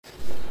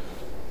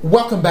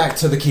Welcome back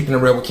to the Keeping It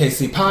Real with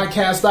KC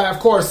podcast. I,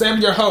 of course,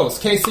 am your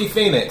host, KC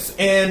Phoenix.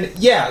 And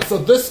yeah, so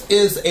this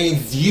is a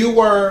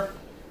viewer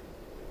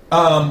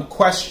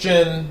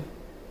question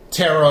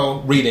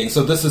tarot reading.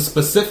 So this is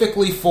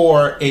specifically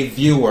for a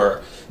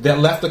viewer that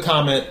left a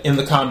comment in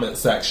the comment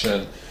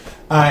section.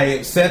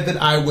 I said that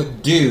I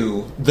would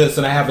do this,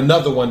 and I have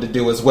another one to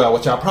do as well,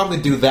 which I'll probably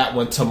do that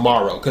one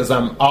tomorrow because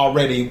I'm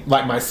already,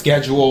 like, my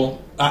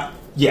schedule.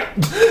 Yeah.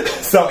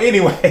 So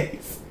anyways.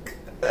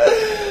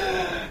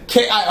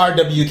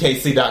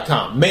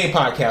 KIRWKC.com, main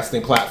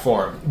podcasting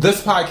platform.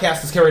 This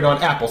podcast is carried on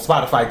Apple,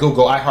 Spotify,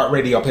 Google,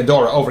 iHeartRadio,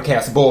 Pandora,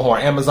 Overcast,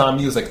 Bullhorn, Amazon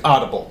Music,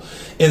 Audible,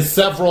 and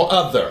several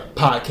other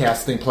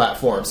podcasting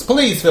platforms.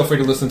 Please feel free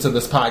to listen to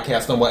this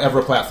podcast on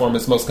whatever platform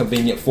is most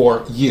convenient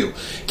for you.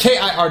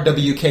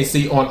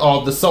 KIRWKC on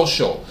all the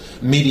social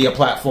media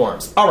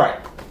platforms. All right.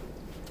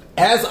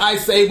 As I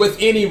say with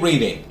any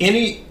reading,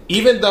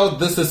 even though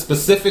this is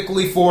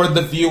specifically for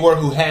the viewer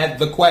who had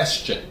the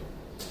question,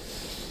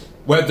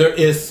 whether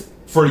it's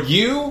for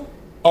you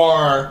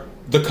or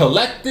the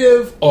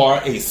collective or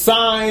a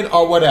sign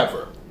or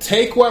whatever,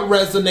 take what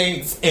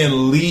resonates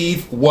and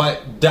leave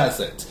what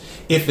doesn't.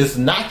 If it's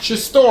not your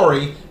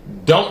story,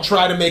 don't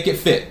try to make it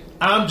fit.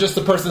 I'm just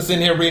a person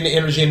sitting here reading the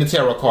energy and the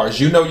tarot cards.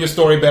 You know your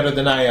story better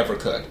than I ever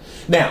could.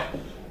 Now,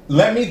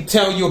 let me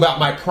tell you about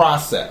my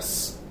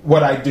process,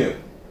 what I do.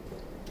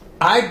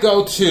 I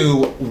go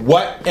to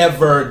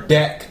whatever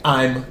deck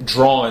I'm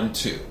drawn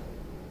to.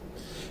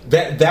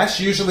 That's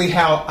usually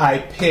how I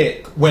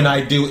pick when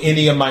I do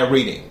any of my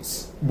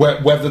readings.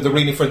 Whether the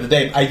reading for the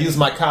day, I use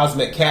my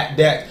Cosmic Cat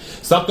deck.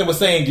 Something was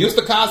saying, use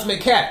the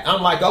Cosmic Cat.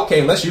 I'm like,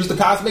 okay, let's use the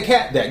Cosmic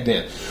Cat deck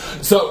then.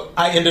 So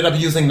I ended up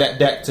using that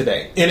deck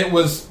today. And it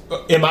was,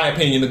 in my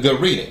opinion, a good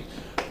reading.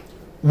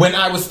 When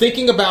I was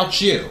thinking about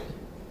you,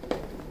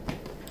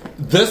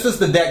 this is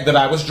the deck that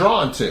I was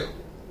drawn to.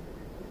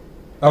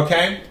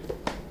 Okay?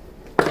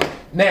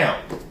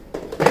 Now,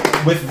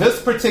 with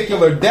this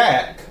particular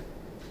deck,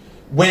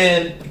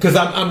 because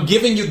I'm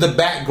giving you the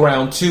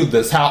background to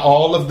this, how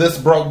all of this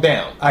broke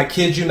down. I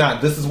kid you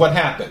not, this is what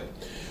happened.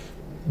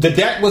 The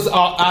deck was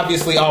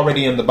obviously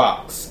already in the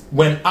box.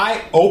 When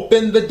I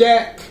opened the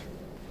deck,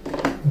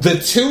 the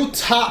two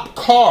top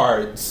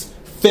cards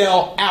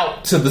fell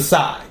out to the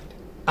side.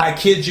 I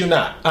kid you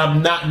not.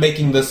 I'm not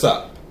making this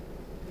up.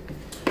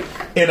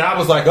 And I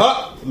was like,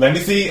 oh, let me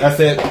see. I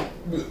said,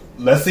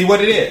 let's see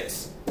what it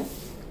is.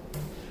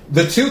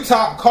 The two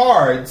top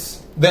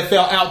cards that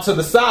fell out to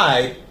the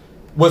side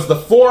was the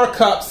Four of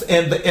Cups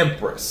and the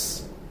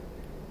Empress.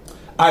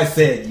 I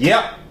said,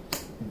 yep,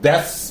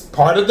 that's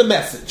part of the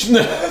message.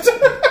 I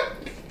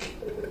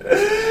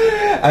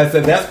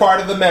said, that's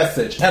part of the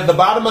message. At the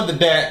bottom of the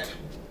deck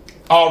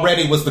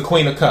already was the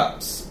Queen of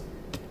Cups,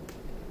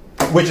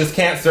 which is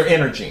Cancer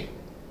energy.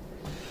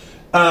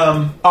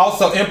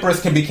 Also,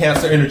 Empress can be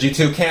Cancer energy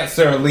too.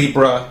 Cancer,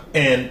 Libra,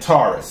 and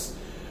Taurus.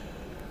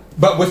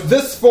 But with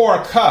this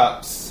Four of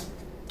Cups,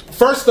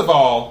 first of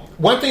all,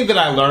 one thing that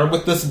I learned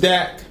with this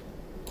deck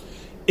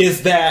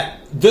is that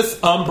this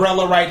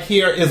umbrella right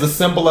here is a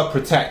symbol of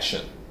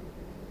protection.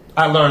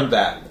 I learned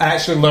that. I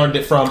actually learned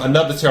it from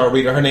another tarot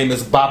reader. Her name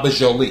is Baba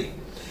Jolie.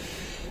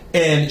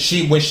 And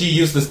when she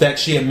used this deck,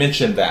 she had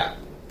mentioned that.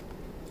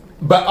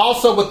 But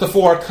also with the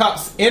Four of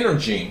Cups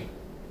energy,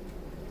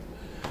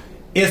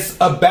 it's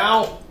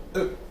about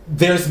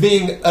there's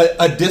being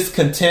a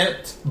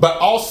discontent, but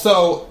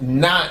also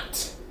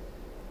not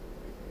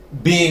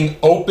being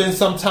open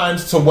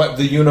sometimes to what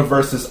the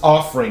universe is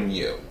offering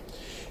you.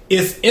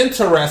 It's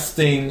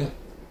interesting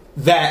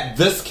that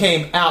this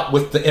came out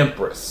with the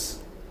Empress.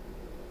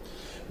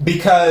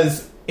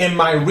 Because in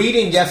my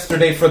reading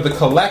yesterday for the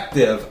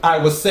collective, I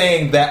was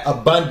saying that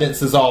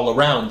abundance is all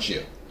around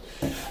you.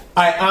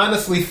 I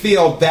honestly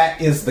feel that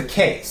is the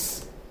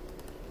case.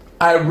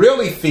 I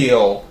really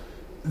feel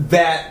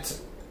that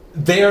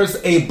there's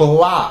a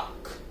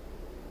block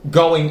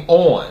going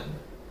on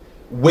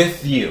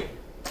with you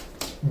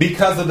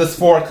because of this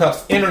Four of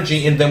Cups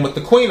energy, and then with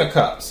the Queen of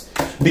Cups.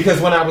 Because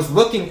when I was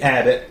looking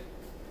at it,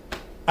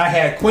 I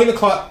had Queen of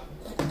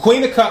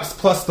Cups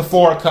plus the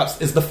Four of Cups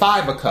is the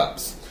Five of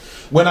Cups.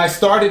 When I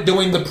started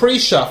doing the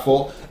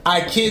pre-shuffle, I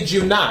kid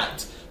you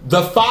not,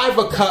 the Five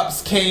of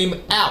Cups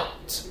came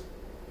out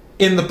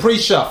in the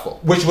pre-shuffle,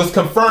 which was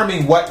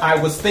confirming what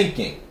I was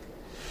thinking.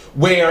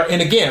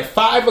 And again,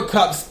 Five of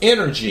Cups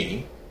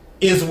energy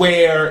is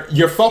where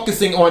you're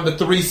focusing on the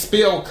three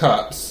spilled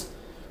cups,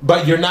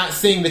 but you're not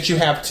seeing that you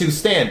have two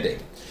standing.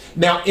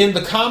 Now, in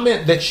the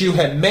comment that you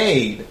had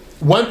made,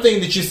 one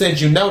thing that you said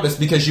you noticed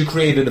because you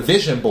created a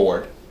vision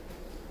board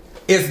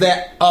is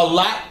that a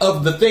lot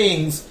of the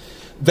things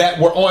that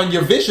were on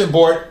your vision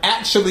board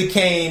actually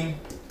came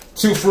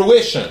to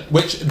fruition,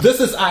 which this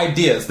is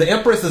ideas. The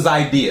Empress is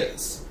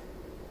ideas,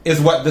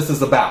 is what this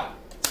is about.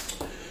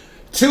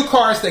 Two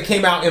cards that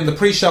came out in the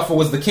pre-shuffle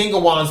was the King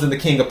of Wands and the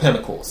King of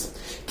Pentacles.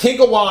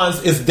 King of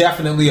Wands is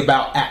definitely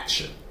about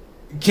action.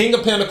 King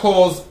of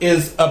Pentacles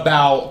is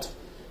about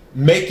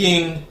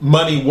making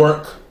money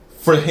work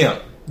for him.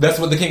 That's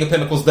what the King of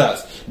Pentacles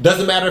does.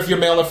 Doesn't matter if you're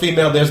male or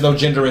female, there's no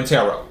gender in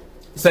tarot.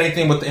 Same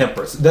thing with the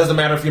Empress. It doesn't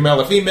matter if you're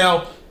male or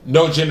female,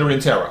 no gender in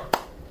tarot.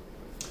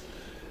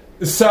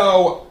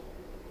 So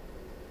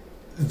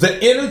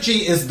the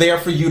energy is there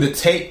for you to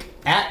take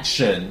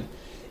action.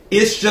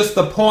 It's just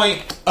the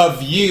point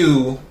of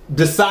you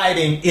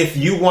deciding if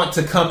you want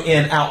to come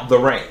in out the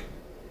rain.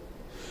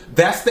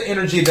 That's the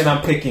energy that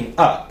I'm picking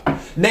up.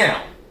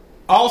 Now,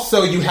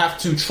 also you have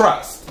to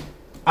trust.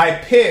 I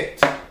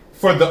picked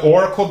for the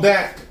Oracle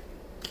deck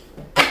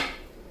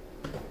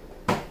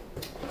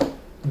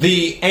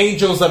the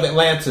Angels of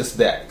Atlantis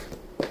deck.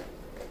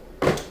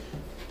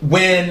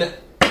 When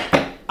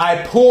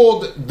I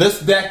pulled this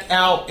deck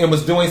out and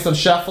was doing some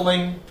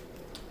shuffling,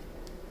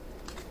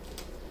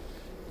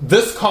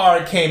 this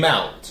card came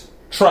out,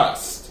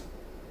 Trust,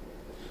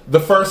 the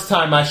first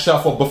time I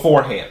shuffled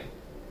beforehand.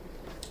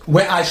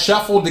 When I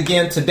shuffled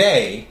again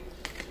today,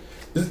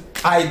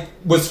 I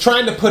was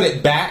trying to put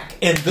it back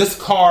and this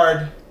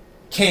card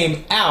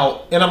came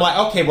out and I'm like,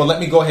 okay, well, let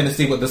me go ahead and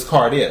see what this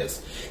card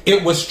is.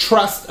 It was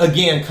Trust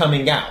again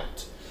coming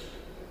out.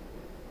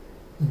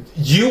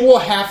 You will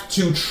have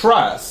to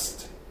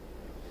trust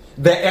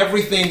that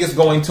everything is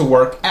going to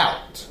work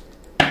out.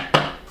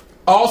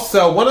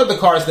 Also, one of the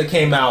cards that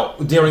came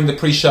out during the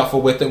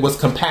pre-shuffle with it was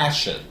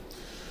Compassion,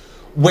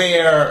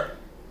 where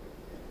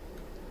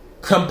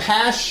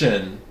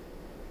compassion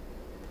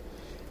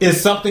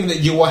is something that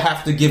you will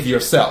have to give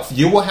yourself.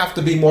 You will have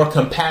to be more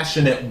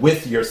compassionate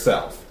with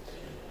yourself.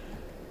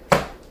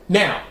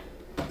 Now,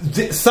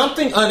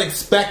 something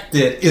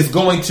unexpected is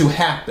going to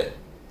happen.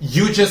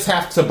 You just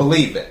have to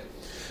believe it.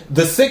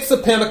 The Six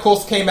of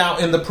Pentacles came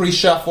out in the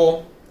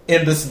pre-shuffle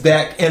in this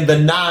deck, and the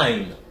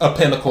Nine of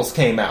Pentacles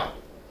came out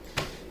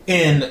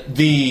in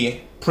the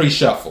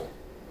pre-shuffle.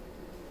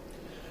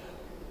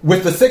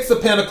 With the Six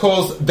of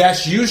Pentacles,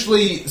 that's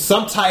usually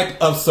some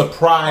type of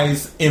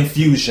surprise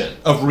infusion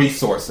of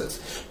resources.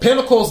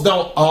 Pentacles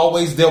don't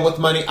always deal with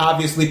money.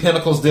 Obviously,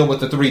 Pentacles deal with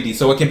the 3D.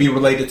 So it can be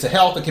related to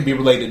health. It can be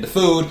related to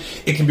food.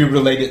 It can be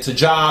related to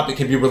job. It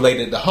can be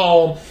related to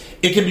home.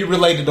 It can be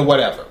related to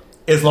whatever,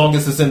 as long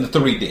as it's in the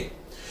 3D.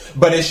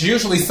 But it's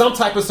usually some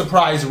type of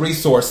surprise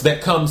resource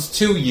that comes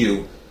to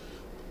you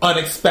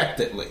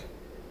unexpectedly.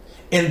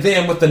 And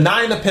then with the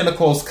Nine of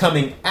Pentacles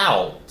coming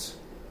out,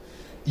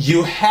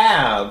 you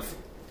have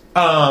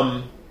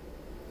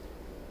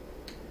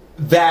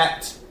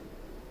that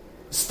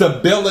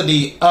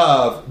stability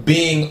of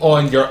being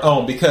on your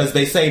own, because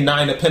they say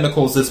Nine of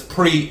Pentacles is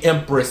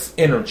pre-Empress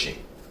energy,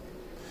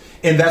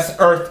 and that's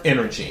Earth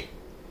energy.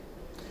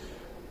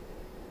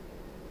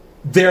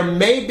 There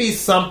may be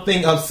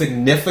something of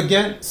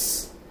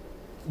significance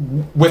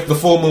with the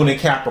full moon in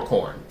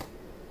Capricorn,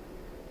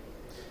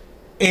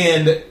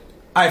 and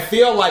I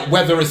feel like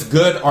whether it's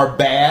good or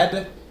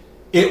bad,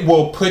 it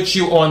will put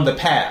you on the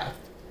path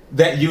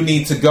that you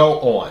need to go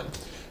on.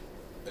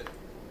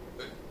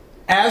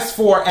 As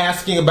for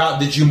asking about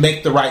did you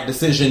make the right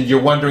decision,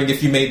 you're wondering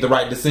if you made the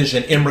right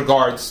decision in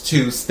regards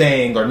to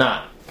staying or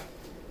not.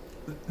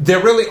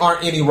 There really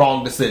aren't any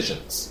wrong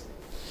decisions.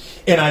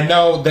 And I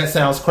know that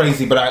sounds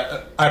crazy,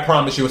 but I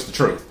promise you it's the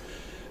truth.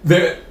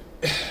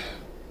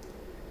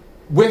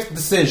 With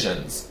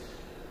decisions,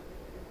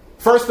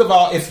 first of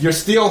all, if you're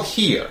still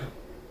here,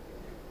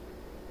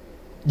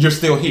 you're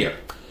still here.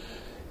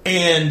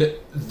 And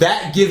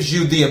that gives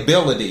you the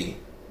ability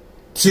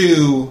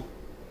to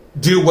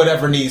do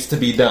whatever needs to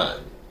be done.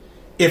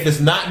 If it's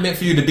not meant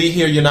for you to be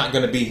here, you're not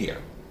going to be here.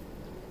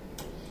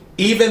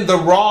 Even the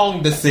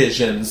wrong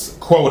decisions,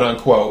 quote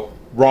unquote,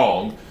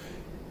 wrong,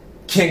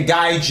 can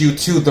guide you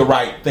to the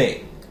right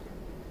thing.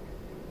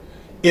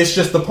 It's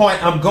just the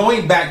point. I'm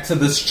going back to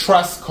this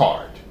trust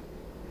card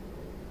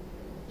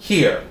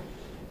here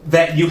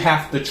that you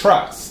have to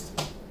trust.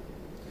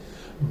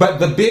 But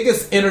the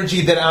biggest energy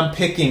that I'm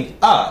picking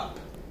up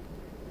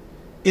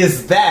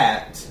is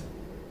that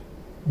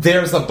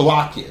there's a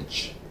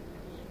blockage.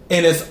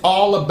 And it's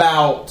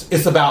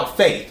about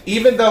faith.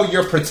 Even though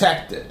you're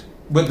protected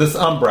with this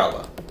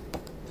umbrella,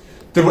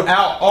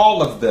 throughout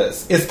all of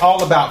this, it's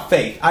all about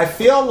faith. I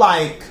feel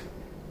like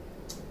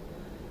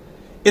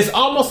it's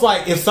almost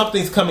like if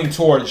something's coming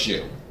towards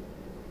you,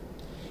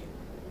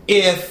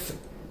 if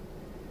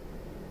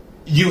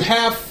you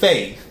have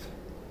faith,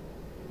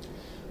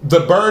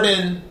 the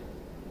burden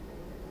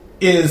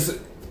is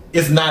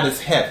not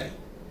as heavy.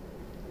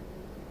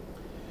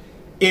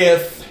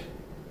 If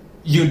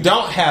you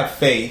don't have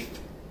faith,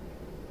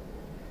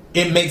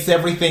 it makes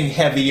everything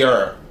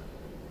heavier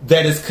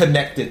that is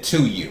connected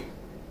to you.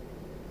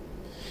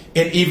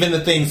 And even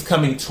the things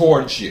coming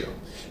towards you.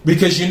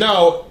 Because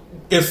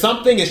if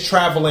something is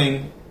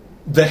traveling,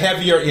 the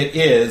heavier it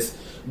is,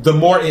 the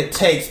more it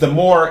takes, the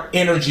more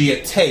energy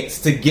it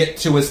takes to get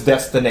to its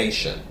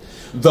destination.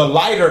 The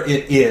lighter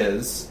it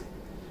is,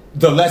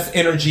 the less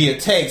energy it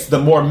takes, the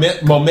more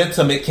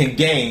momentum it can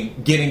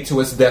gain getting to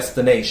its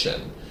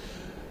destination.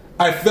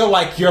 I feel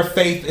like your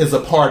faith is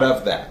a part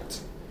of that.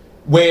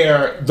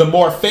 Where the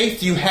more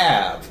faith you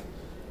have,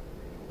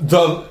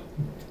 the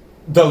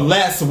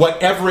less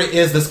whatever it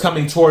is that's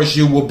coming towards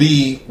you will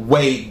be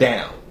weighed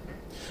down.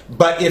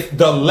 But if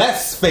the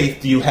less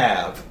faith you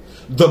have,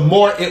 the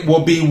more it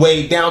will be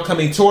weighed down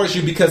coming towards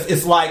you, because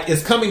it's like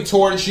it's coming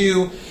towards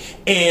you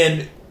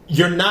and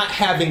you're not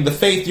having the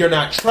faith, you're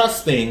not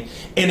trusting,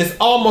 and it's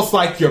almost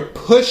like you're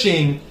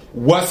pushing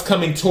what's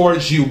coming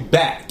towards you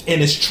back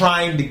and it's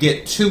trying to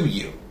get to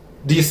you.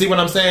 Do you see what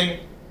I'm saying?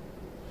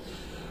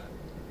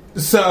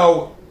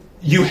 So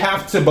you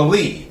have to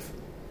believe.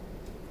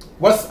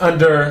 What's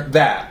under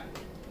that?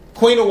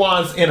 Queen of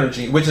Wands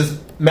energy, which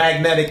is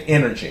magnetic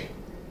energy.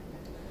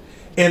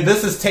 And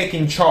this is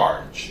taking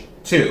charge,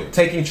 too.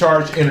 Taking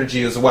charge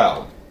energy as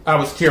well. I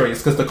was curious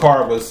because the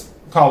card was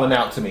calling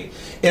out to me.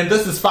 And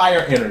this is fire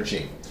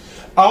energy.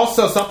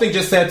 Also, something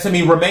just said to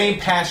me, remain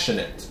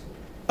passionate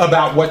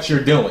about what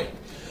you're doing.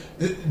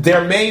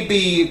 There may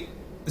be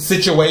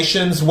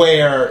situations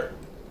where,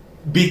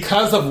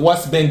 because of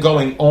what's been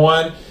going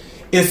on,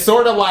 it's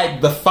sort of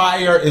like the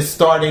fire is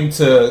starting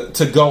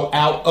to go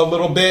out a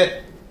little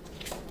bit.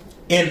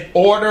 In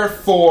order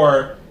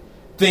for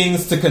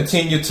things to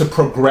continue to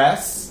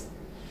progress,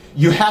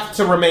 you have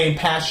to remain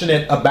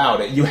passionate about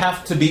it. You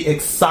have to be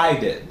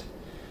excited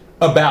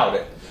about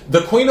it.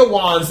 The Queen of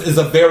Wands is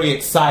a very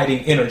exciting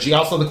energy.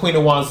 Also, the Queen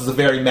of Wands is a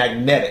very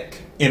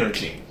magnetic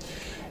energy.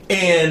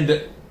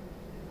 And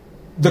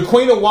the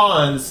Queen of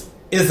Wands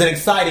is an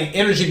exciting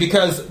energy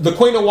because the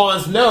Queen of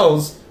Wands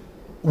knows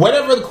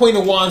whatever the Queen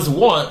of Wands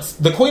wants,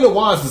 the Queen of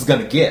Wands is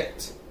going to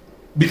get,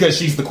 because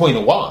she's the Queen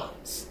of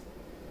Wands.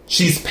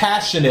 She's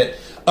passionate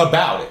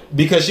about it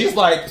because she's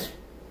like,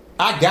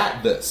 I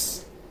got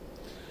this.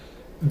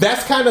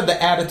 That's kind of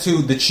the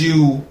attitude that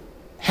you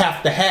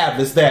have to have,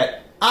 is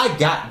that I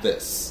got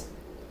this.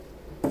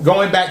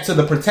 Going back to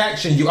the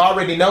protection, you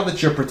already know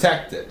that you're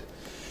protected.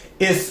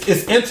 It's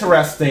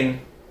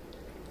interesting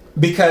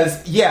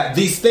because, yeah,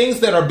 these things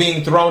that are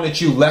being thrown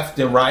at you left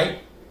and right,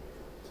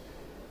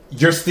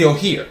 you're still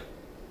here.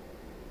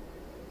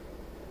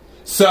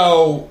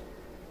 So,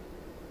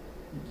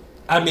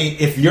 I mean,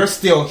 if you're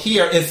still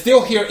here, and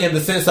still here in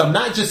the sense of,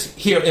 not just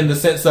here in the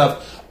sense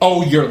of,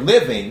 oh, you're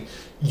living,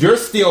 you're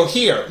still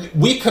here.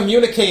 We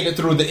communicated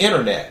through the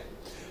internet.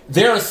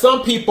 There are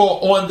some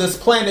people on this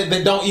planet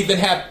that don't even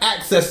have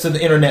access to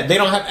the internet. They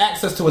don't have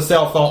access to a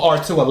cell phone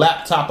or to a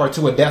laptop or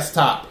to a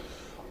desktop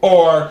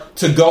or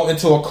to go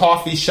into a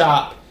coffee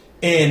shop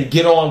and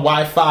get on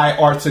Wi-Fi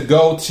or to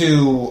go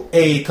to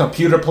a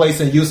computer place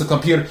and use a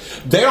computer.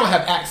 They don't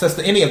have access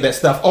to any of that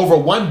stuff. Over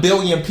 1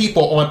 billion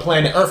people on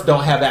planet Earth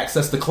don't have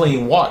access to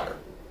clean water.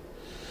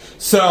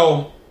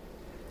 So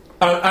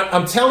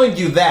I'm telling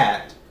you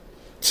that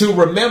to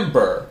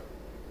remember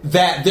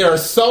that there are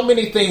so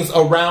many things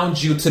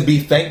around you to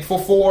be thankful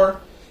for,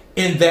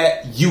 and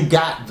that you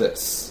got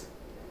this.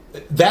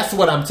 That's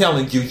what I'm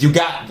telling you. You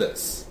got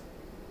this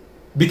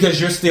because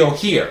you're still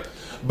here.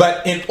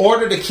 But in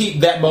order to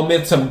keep that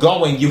momentum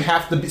going, you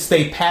have to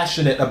stay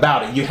passionate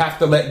about it. You have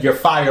to let your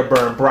fire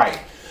burn bright.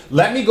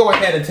 Let me go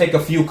ahead and take a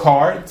few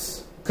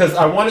cards, because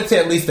I wanted to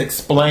at least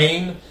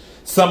explain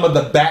some of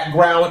the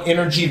background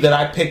energy that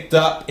I picked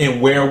up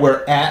and where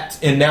we're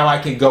at. And now I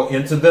can go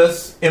into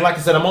this. And like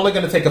I said, I'm only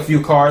going to take a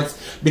few cards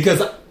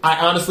because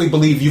I honestly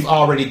believe you've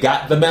already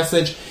got the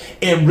message.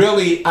 And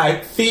really,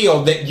 I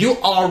feel that you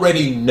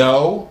already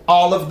know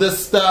all of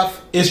this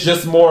stuff. It's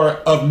just more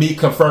of me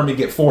confirming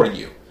it for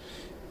you,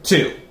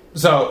 too.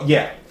 So,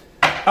 yeah.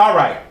 All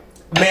right.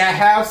 May I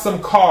have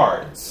some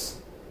cards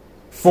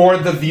for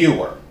the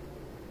viewer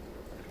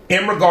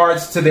in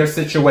regards to their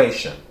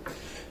situation?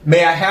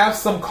 May I have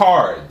some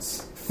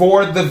cards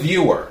for the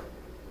viewer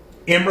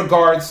in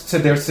regards to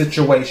their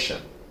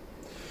situation?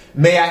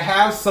 May I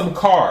have some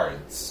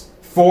cards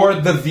for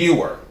the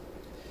viewer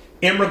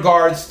in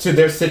regards to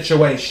their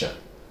situation?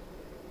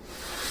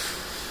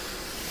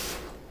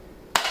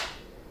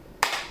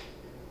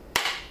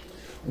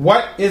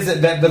 What is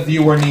it that the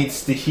viewer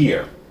needs to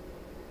hear?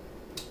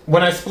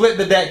 When I split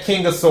the deck,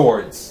 King of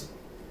Swords,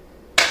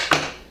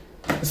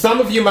 some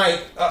of you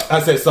might,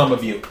 I said some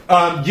of you,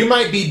 you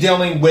might be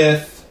dealing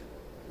with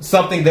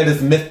something that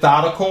is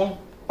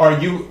methodical, or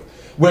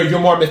where you're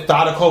more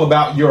methodical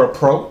about your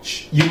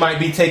approach. You might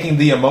be taking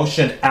the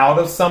emotion out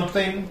of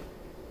something.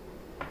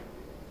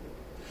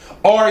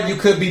 Or you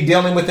could be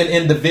dealing with an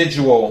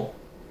individual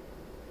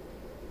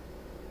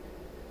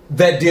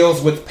that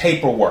deals with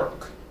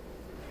paperwork.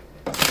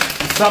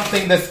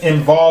 Something that's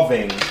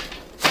involving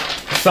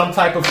some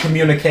type of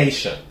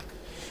communication.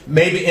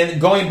 Maybe, and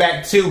going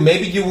back to,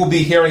 maybe you will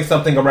be hearing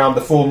something around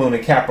the full moon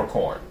in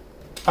Capricorn.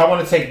 I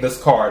want to take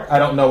this card. I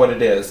don't know what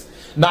it is.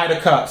 Knight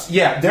of Cups.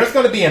 Yeah, there's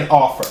going to be an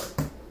offer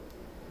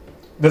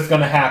that's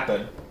going to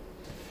happen.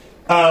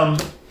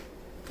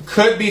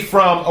 Could be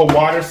from a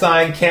water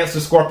sign, Cancer,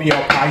 Scorpio,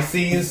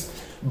 Pisces.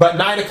 But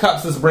Knight of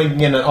Cups is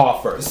bringing in an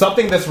offer.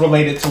 Something that's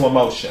related to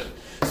emotion.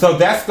 So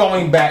that's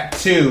going back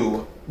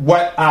to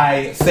what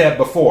I said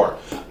before.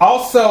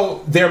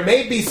 Also, there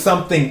may be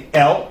something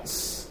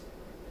else.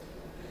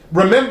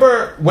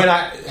 Remember when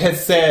I had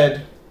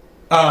said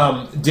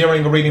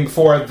during a reading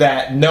before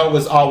that no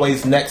is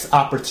always next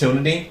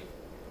opportunity?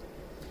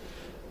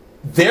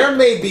 There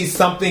may be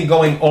something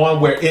going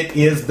on where it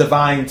is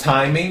divine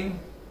timing,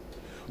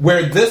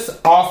 where this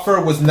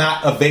offer was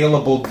not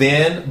available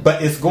then,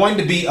 but it's going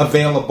to be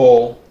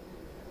available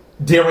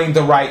during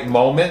the right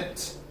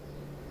moment.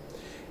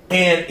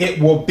 And it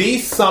will be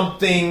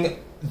something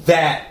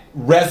that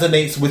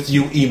resonates with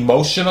you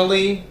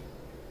emotionally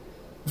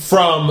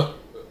from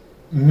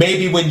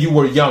maybe when you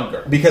were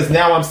younger. Because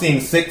now I'm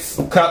seeing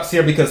 6 cups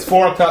here, because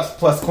 4 of cups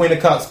plus Queen of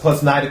cups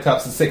plus Knight of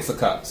cups is 6 of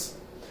cups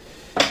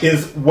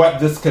is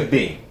what this could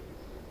be.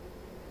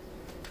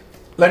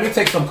 Let me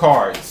take some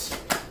cards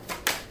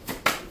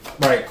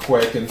right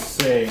quick and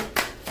see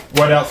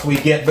what else we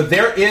get. But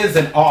there is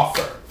an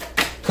offer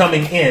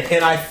coming in.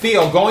 And I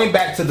feel, going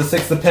back to the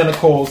 6 of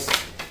Pentacles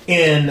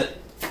in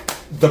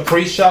the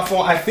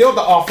pre-shuffle, I feel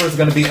the offer is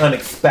going to be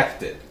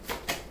unexpected.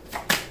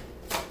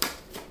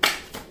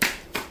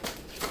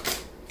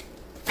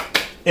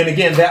 And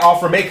again, that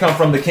offer may come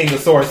from the King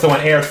of Swords, so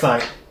an air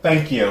sign.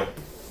 Thank you.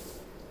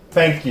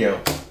 Thank you.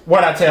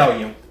 What'd I tell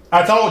you?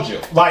 I told you.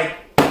 Like,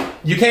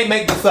 you can't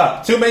make this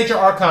up. 2 major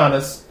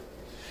arcanas.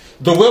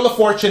 The Wheel of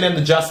Fortune and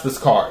the Justice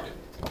card.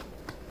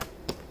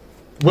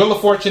 Wheel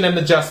of Fortune and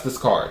the Justice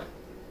card.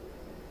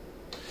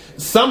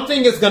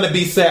 Something is going to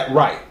be set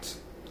right.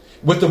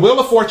 With the Wheel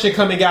of Fortune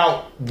coming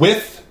out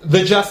with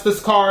the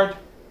Justice card,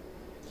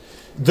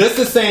 this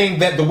is saying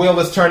that the wheel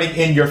is turning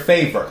in your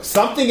favor.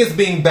 Something is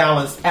being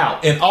balanced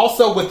out. And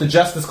also with the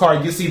Justice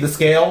card, you see the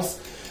scales.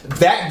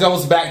 That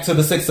goes back to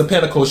the 6 of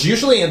Pentacles.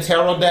 Usually in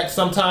tarot decks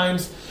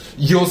sometimes,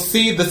 you'll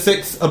see the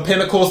 6 of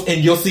Pentacles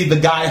and you'll see the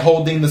guy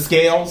holding the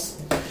scales.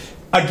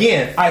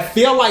 Again, I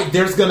feel like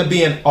there's going to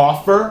be an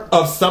offer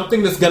of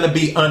something that's going to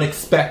be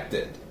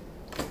unexpected.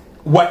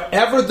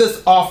 Whatever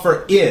this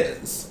offer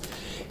is,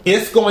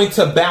 it's going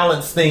to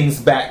balance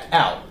things back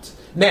out.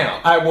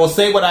 Now, I will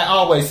say what I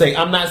always say.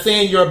 I'm not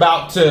saying you're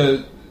about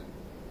to,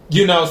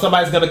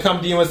 somebody's going to come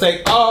to you and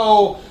say,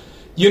 oh,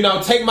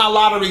 take my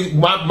lottery,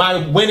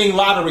 my winning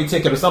lottery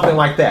ticket or something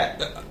like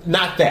that.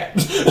 Not that.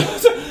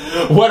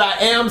 What I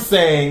am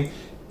saying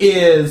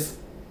is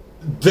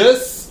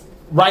this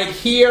right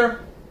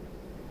here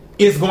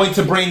is going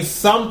to bring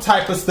some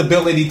type of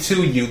stability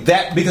to you.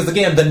 That, because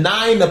again, the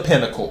 9 of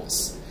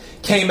Pentacles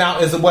came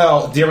out as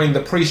well during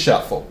the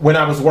pre-shuffle when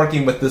I was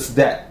working with this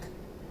deck.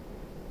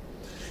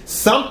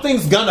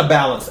 Something's gonna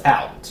balance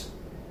out.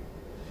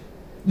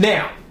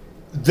 Now,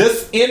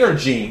 this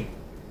energy,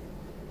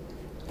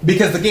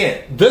 because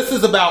again, this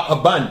is about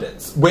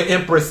abundance with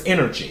Empress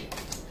energy.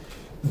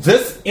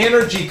 This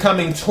energy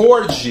coming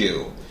towards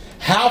you,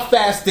 how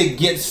fast it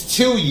gets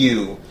to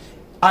you,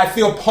 I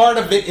feel part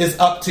of it is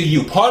up to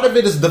you. Part of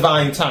it is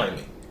divine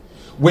timing,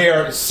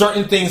 where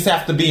certain things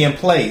have to be in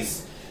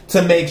place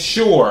to make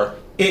sure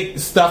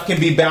stuff can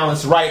be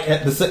balanced right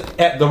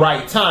at the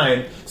right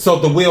time, so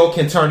the wheel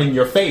can turn in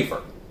your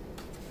favor.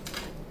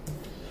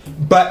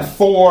 But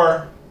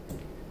for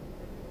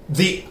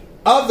the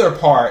other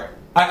part,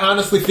 I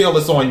honestly feel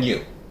it's on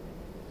you,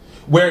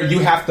 where you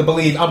have to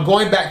believe. I'm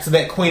going back to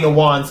that Queen of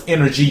Wands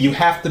energy. You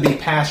have to be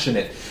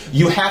passionate.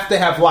 You have to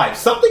have life.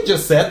 Something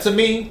just said to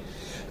me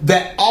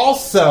that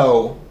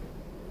also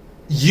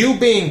you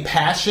being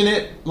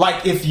passionate,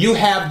 like if you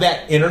have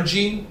that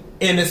energy,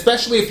 and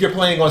especially if you're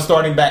planning on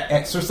starting back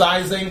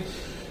exercising,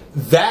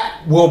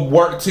 that will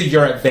work to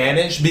your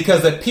advantage,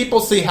 because if people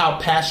see how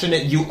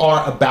passionate you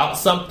are about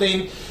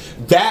something,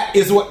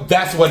 that's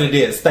what it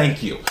is.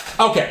 Thank you.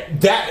 Okay,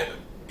 that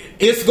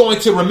it's going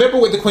to, remember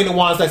with the Queen of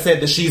Wands I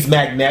said that she's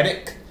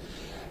magnetic.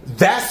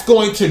 That's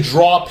going to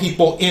draw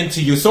people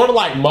into you, sort of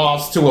like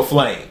moths to a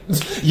flame.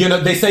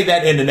 They say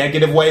that in a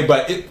negative way,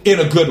 but in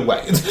a good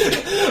way.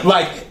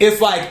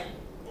 It's like,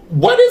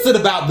 what is it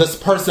about this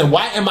person?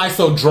 Why am I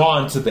so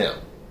drawn to them?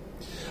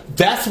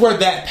 That's where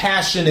that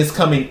passion is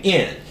coming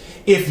in.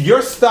 If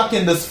you're stuck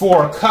in this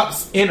 4 of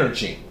Cups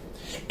energy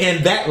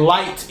and that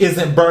light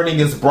isn't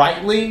burning as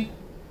brightly,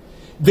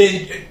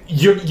 then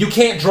you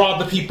can't draw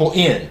the people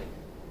in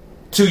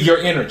to your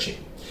energy.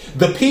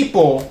 The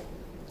people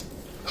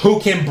who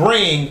can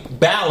bring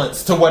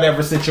balance to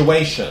whatever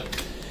situation,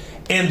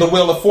 and the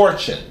Wheel of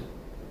Fortune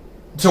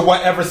to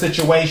whatever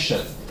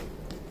situation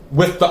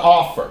with the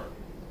offer.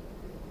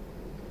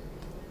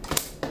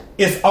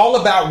 It's all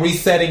about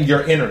resetting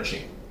your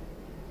energy.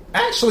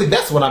 Actually,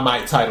 that's what I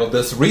might title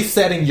this.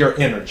 Resetting your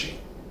energy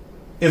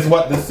is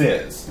what this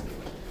is.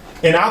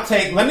 And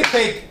let me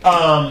take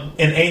an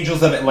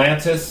Angels of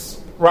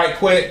Atlantis right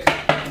quick.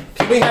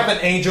 Can we have an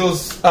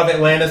Angels of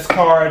Atlantis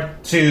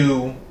card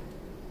to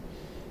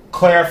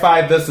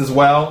clarify this as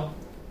well?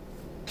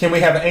 Can we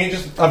have an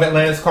Angels of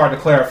Atlantis card to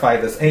clarify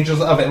this?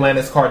 Angels of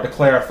Atlantis card to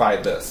clarify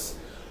this.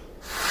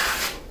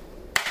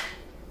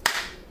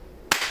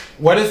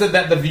 What is it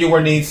that the viewer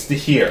needs to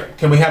hear?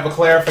 Can we have a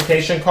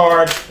clarification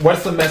card?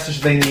 What's the message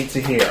they need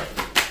to hear?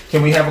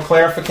 Can we have a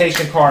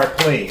clarification card,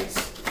 please?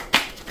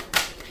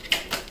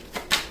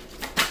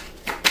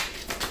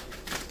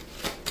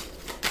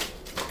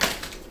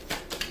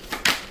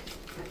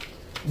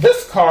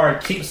 This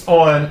card keeps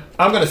on.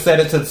 I'm going to set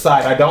it to the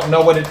side. I don't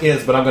know what it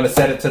is, but I'm going to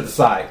set it to the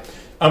side.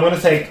 I'm going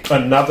to take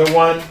another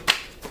one.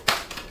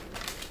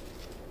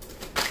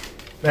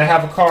 May I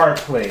have a card,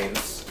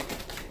 please?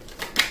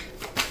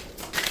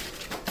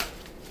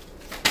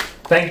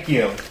 Thank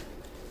you.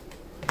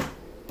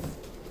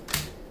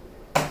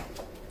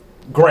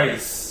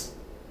 Grace.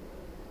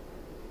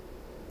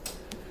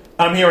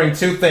 I'm hearing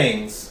two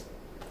things.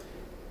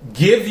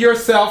 Give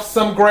yourself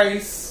some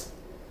grace,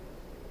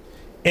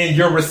 and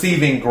you're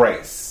receiving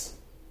grace,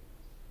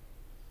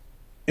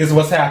 is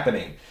what's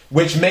happening,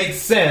 which makes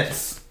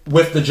sense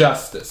with the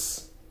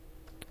justice.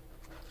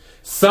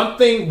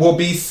 Something will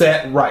be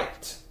set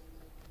right,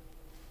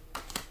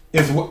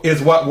 is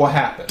what will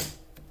happen.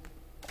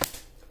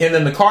 And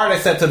then the card I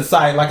set to the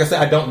side, like I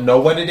said, I don't know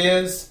what it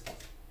is.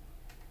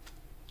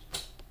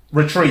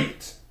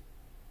 Retreat.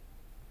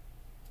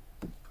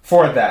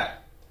 For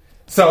that.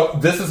 So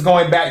this is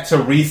going back to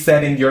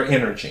resetting your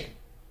energy.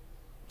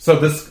 So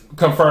this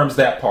confirms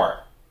that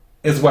part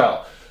as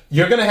well.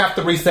 You're going to have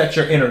to reset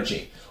your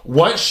energy.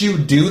 Once you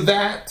do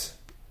that,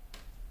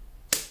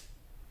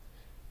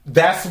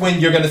 that's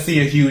when you're going to see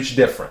a huge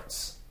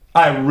difference.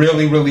 I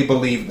really, really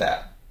believe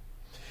that.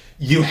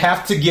 You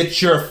have to get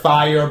your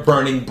fire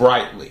burning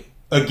brightly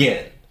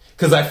again,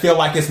 because I feel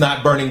like it's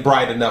not burning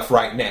bright enough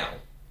right now.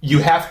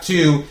 You have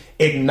to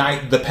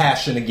ignite the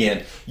passion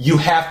again. You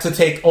have to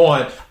take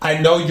on, I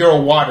know you're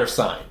a water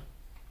sign,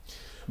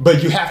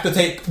 but you have to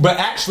take, but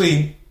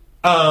actually,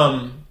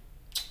 Queen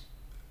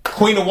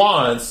of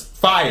Wands,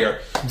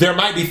 fire, there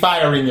might be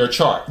fire in your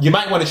chart. You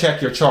might want to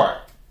check your chart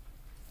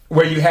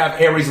where you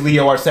have Aries,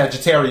 Leo, or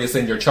Sagittarius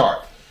in your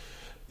chart.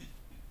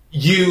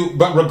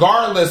 But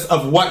regardless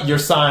of what your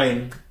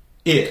sign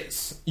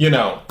is, you're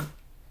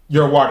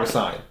a water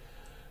sign.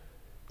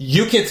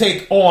 You can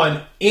take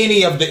on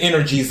any of the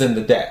energies in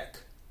the deck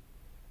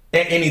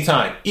at any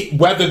time,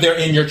 whether they're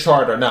in your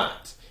chart or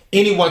not.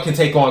 Anyone can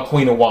take on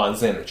Queen of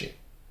Wands energy.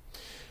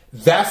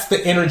 That's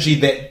the energy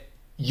that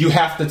you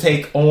have to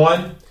take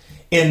on,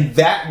 and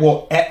that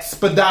will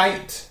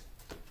expedite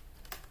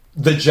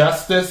the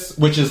justice,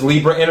 which is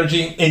Libra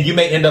energy, and you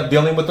may end up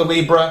dealing with the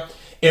Libra,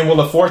 and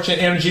Wheel of Fortune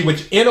energy,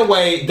 which in a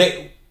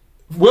way,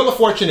 Wheel of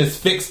Fortune is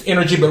fixed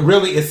energy, but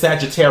really it's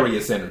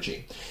Sagittarius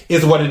energy,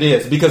 is what it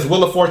is, because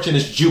Wheel of Fortune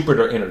is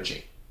Jupiter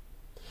energy.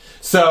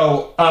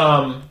 So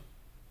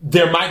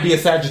there might be a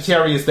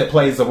Sagittarius that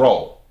plays a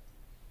role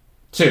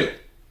too.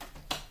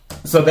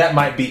 So that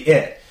might be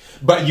it.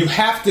 But you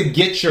have to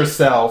get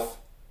yourself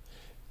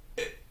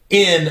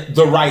in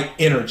the right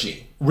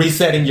energy,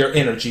 resetting your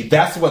energy.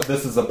 That's what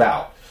this is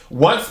about.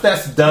 Once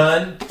that's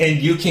done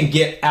and you can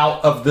get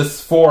out of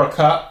this 4 of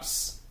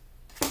Cups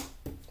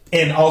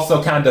and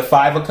also kind of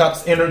 5 of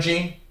Cups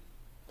energy,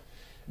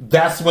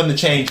 that's when the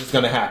change is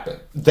going to happen.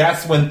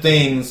 That's when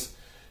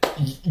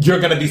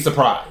you're going to be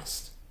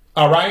surprised.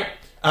 All right?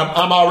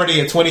 I'm already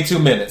at 22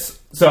 minutes.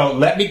 So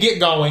let me get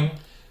going.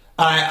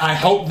 I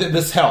hope that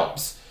this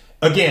helps.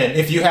 Again,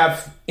 if you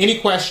have any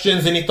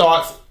questions, any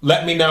thoughts,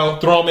 let me know.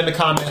 Throw them in the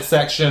comment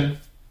section.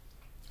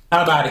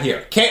 I'm out of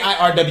here.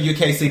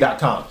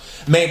 KIRWKC.com,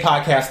 main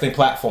podcasting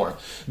platform.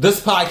 This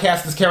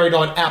podcast is carried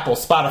on Apple,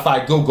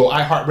 Spotify, Google,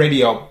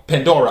 iHeartRadio,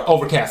 Pandora,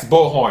 Overcast,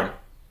 Bullhorn,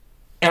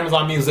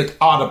 Amazon Music,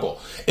 Audible,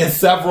 and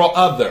several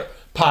other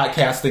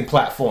podcasting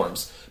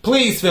platforms.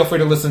 Please feel free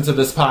to listen to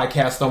this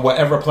podcast on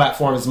whatever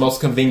platform is most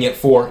convenient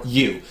for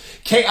you.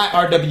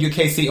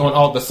 KIRWKC on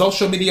all the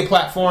social media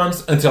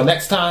platforms. Until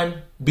next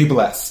time, be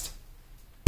blessed.